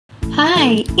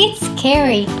Hi, it's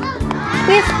Kerry.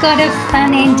 We've got a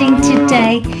fun ending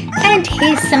today, and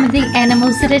here's some of the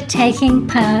animals that are taking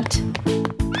part.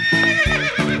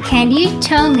 Can you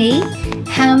tell me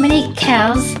how many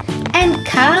cows and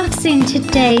calves in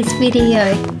today's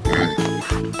video?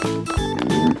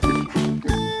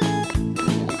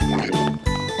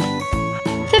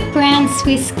 The brown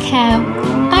Swiss cow,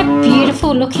 a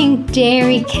beautiful looking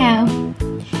dairy cow.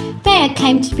 They are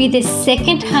claimed to be the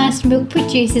second highest milk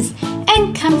producers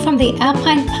and come from the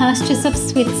alpine pastures of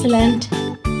Switzerland.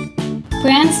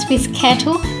 Brown Swiss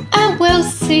cattle are well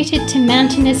suited to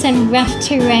mountainous and rough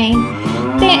terrain.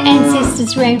 Their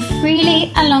ancestors roamed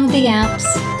freely along the Alps.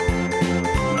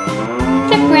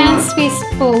 The brown Swiss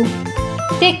bull.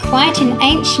 They're quite an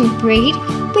ancient breed,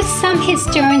 with some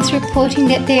historians reporting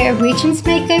that their origins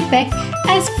may go back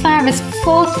as far as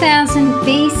 4000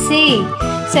 BC.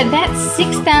 So that's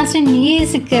 6,000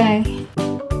 years ago.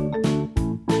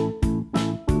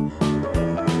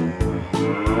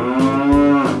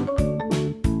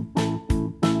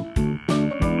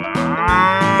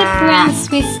 The brown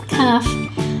Swiss calf.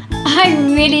 I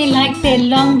really like their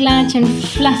long, large and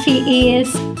fluffy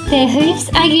ears. Their hoofs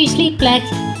are usually black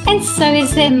and so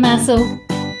is their muzzle.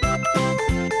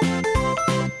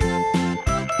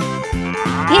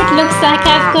 It looks like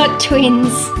I've got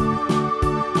twins.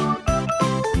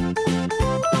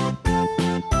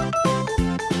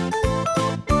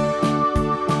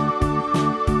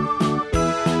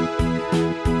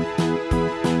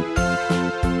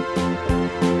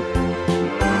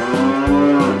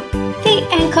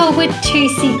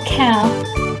 Watusi cow.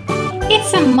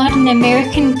 It's a modern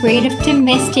American breed of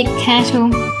domestic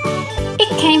cattle. It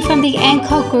came from the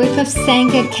Ankol group of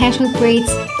Sangha cattle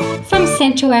breeds from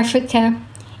Central Africa.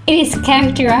 It is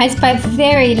characterized by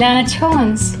very large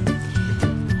horns.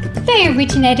 They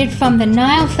originated from the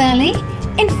Nile Valley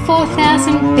in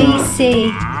 4000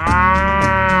 BC.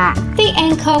 The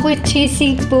Ankol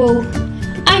Watusi bull.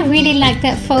 I really like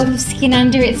that fold of skin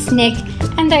under its neck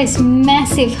and those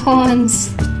massive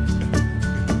horns.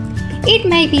 It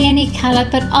may be any colour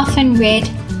but often red.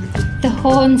 The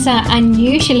horns are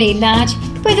unusually large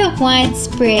with a wide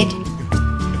spread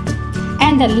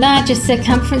and the largest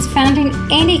circumference found in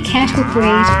any cattle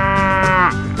breed.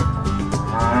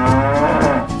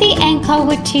 The Ankol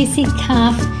Watusi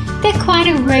calf. They're quite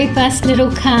a robust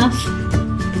little calf.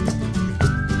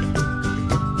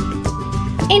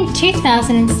 In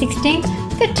 2016,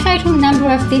 the total number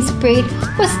of this breed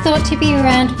was thought to be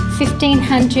around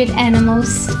 1,500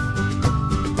 animals.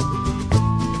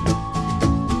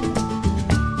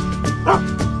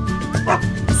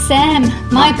 Sam,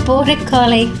 my border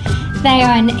collie. They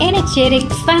are an energetic,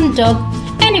 fun dog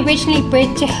and originally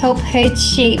bred to help herd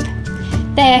sheep.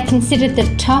 They are considered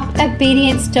the top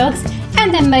obedience dogs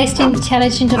and the most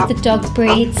intelligent of the dog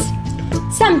breeds.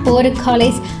 Some border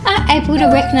collies are able to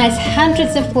recognize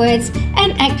hundreds of words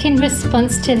and act in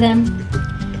response to them.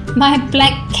 My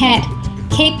black cat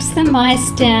keeps the mice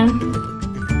down.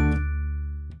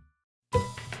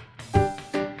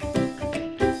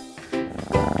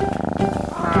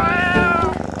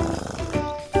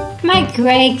 My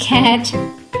grey cat,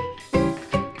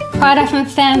 quite often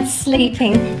found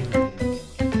sleeping.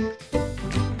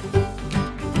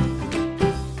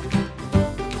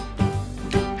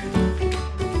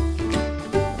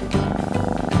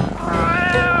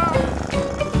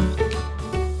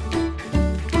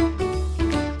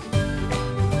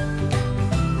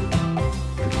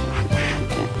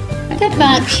 The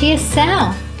Berkshire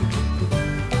sow.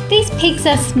 These pigs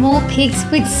are small pigs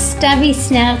with stubby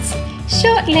snouts,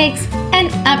 short legs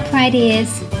and upright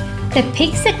ears. The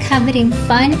pigs are covered in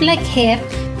fine black hair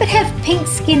but have pink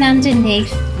skin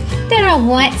underneath. There are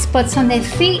white spots on their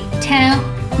feet, tail,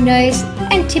 nose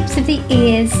and tips of the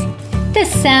ears. The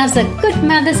sows are good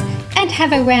mothers and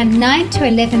have around 9 to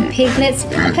 11 piglets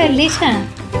per litter.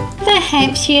 The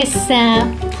Hampshire sow.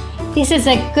 This is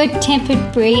a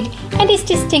good-tempered breed and is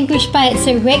distinguished by its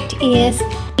erect ears,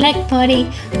 black body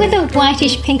with a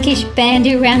whitish-pinkish band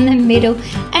around the middle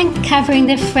and covering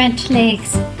the front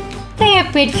legs. They are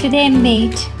bred for their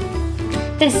meat.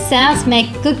 The sows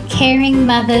make good caring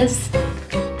mothers.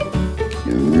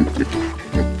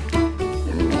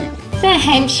 The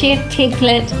Hampshire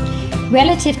piglet.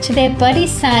 Relative to their body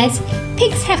size,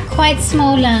 pigs have quite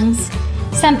small lungs.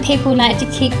 Some people like to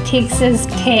keep pigs as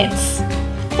pets.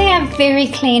 They are very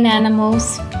clean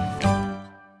animals.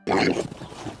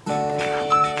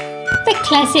 The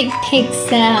classic pig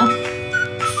sow.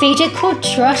 Feet are called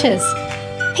trotters.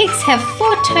 Pigs have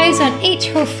 4 toes on each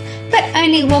hoof but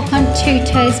only walk on 2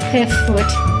 toes per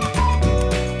foot.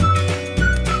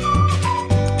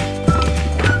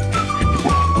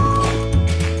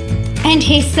 And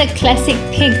here's the classic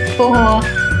pig bore.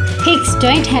 Pigs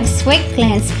don't have sweat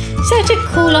glands, so to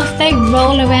cool off they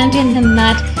roll around in the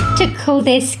mud to cool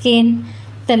their skin.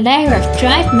 The layer of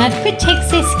dried mud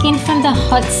protects their skin from the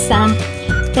hot sun.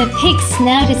 The pig's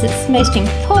snout is its most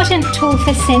important tool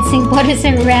for sensing what is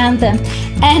around them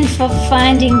and for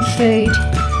finding food.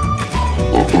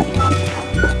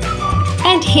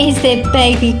 And here's their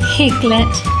baby piglet.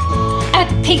 A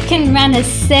pig can run a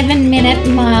 7-minute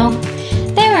mile.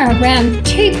 There are around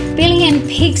 2 billion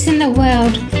pigs in the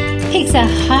world. Pigs are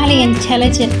highly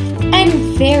intelligent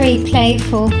and very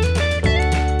playful.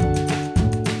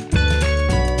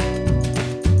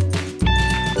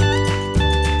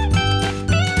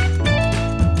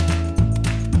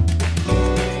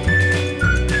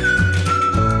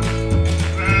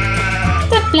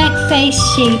 The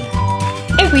black-faced sheep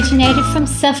originated from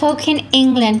Suffolk in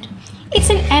England. It's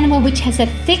an animal which has a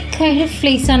thick coat of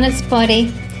fleece on its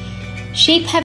body. Sheep have